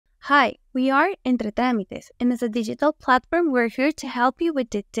Hi, we are Entre Trámites, and as a digital platform, we're here to help you with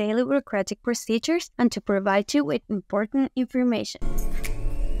the daily bureaucratic procedures and to provide you with important information.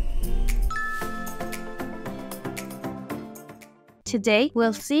 Today,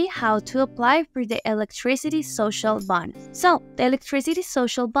 we'll see how to apply for the Electricity Social Bonus. So, the Electricity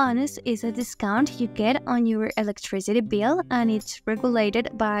Social Bonus is a discount you get on your electricity bill, and it's regulated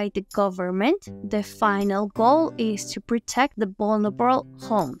by the government. The final goal is to protect the vulnerable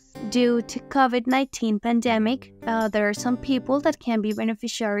homes. Due to COVID-19 pandemic, there are some people that can be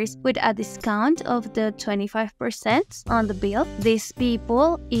beneficiaries with a discount of the 25% on the bill. These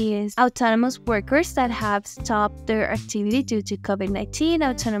people is autonomous workers that have stopped their activity due to COVID-19,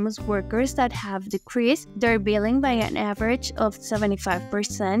 autonomous workers that have decreased their billing by an average of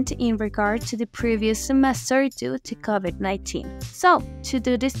 75% in regard to the previous semester due to COVID-19. So, to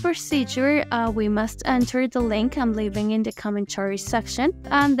do this procedure, we must enter the link I'm leaving in the commentary section,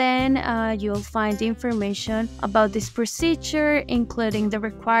 and then you'll find information about this procedure, including the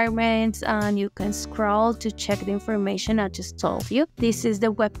requirements, and you can scroll to check the information I just told you. This is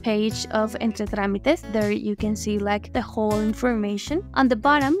the webpage of Entre Trámites. There you can see like the whole information. On the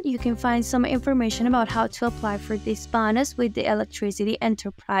bottom, you can find some information about how to apply for this bonus with the electricity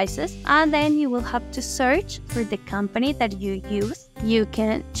enterprises, and then you will have to search for the company that you use. You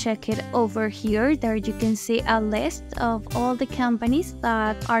can check it over here. There you can see a list of all the companies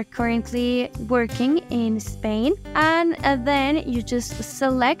that are currently working in Spain, and then you just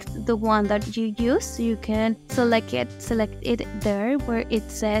select the one that you use. You can select it there where it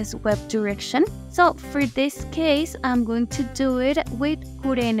says web direction. So for this case, I'm going to do it with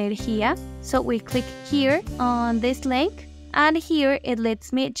Pura Energía. So we click here on this link, and here it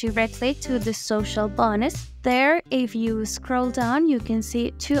leads me directly to the social bonus. There, if you scroll down, you can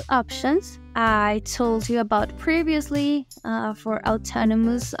see two options I told you about previously for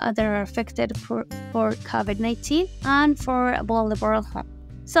autonomous that are affected for COVID-19 and for vulnerable home.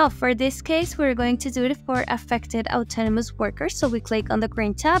 So for this case, we're going to do it for affected autonomous workers. So we click on the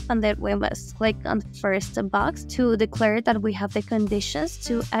green tab, and then we must click on the first box to declare that we have the conditions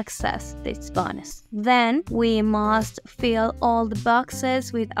to access this bonus. Then we must fill all the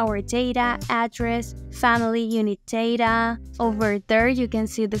boxes with our data, address, family unit data. Over there, you can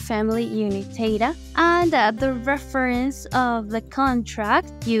see the family unit data and the reference of the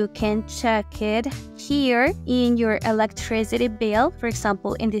contract. You can check it here in your electricity bill. For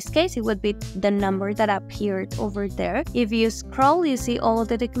example, in this case, it would be the number that appeared over there. If you scroll, you see all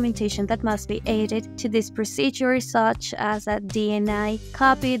the documentation that must be added to this procedure, such as a DNI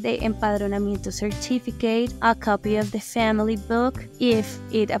copy, the empadronamiento certificate, a copy of the family book, if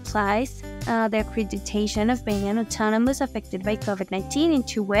it applies, the accreditation of being an autonomous affected by COVID-19 in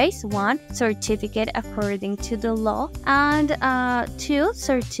two ways. One, certificate according to the law, and two,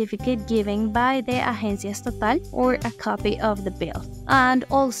 certificate given by the Agencia Estatal, or a copy of the bill. And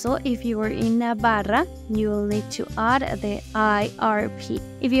also, if you are in Navarra, you will need to add the IRP.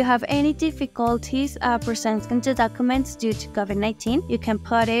 If you have any difficulties presenting the documents due to COVID-19, you can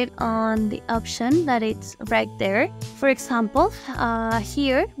put it on the option that it's right there. For example,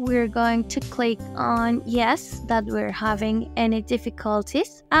 here we're going to click on yes, that we're having any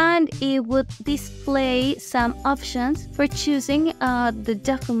difficulties, and it would display some options for choosing the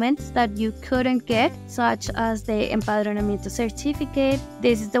documents that you couldn't get, such as the empadronamiento certificate.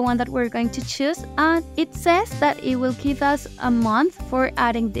 This is the one that we're going to choose, and it says that it will give us a month for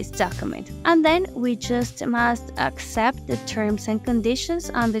adding this document, and then we just must accept the terms and conditions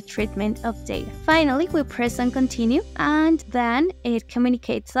and the treatment of data. Finally, we press on continue, and then it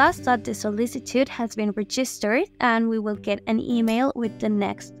communicates us that the solicitude has been registered, and we will get an email with the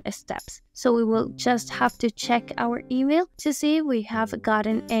next steps. So we will just have to check our email to see if we have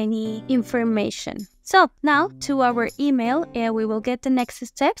gotten any information. So now to our email, we will get the next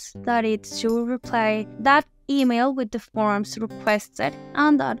steps, that is to reply that email with the forms requested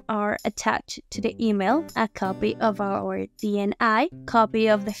and that are attached to the email, a copy of our DNI, copy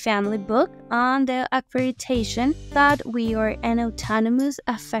of the family book, and the accreditation that we are an autonomous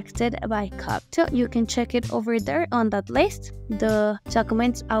affected by COVID. So you can check it over there on that list, the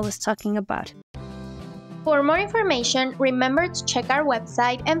documents I was talking about. For more information, remember to check our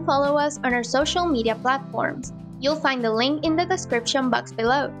website and follow us on our social media platforms. You'll find the link in the description box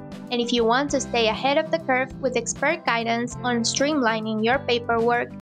below. And if you want to stay ahead of the curve with expert guidance on streamlining your paperwork,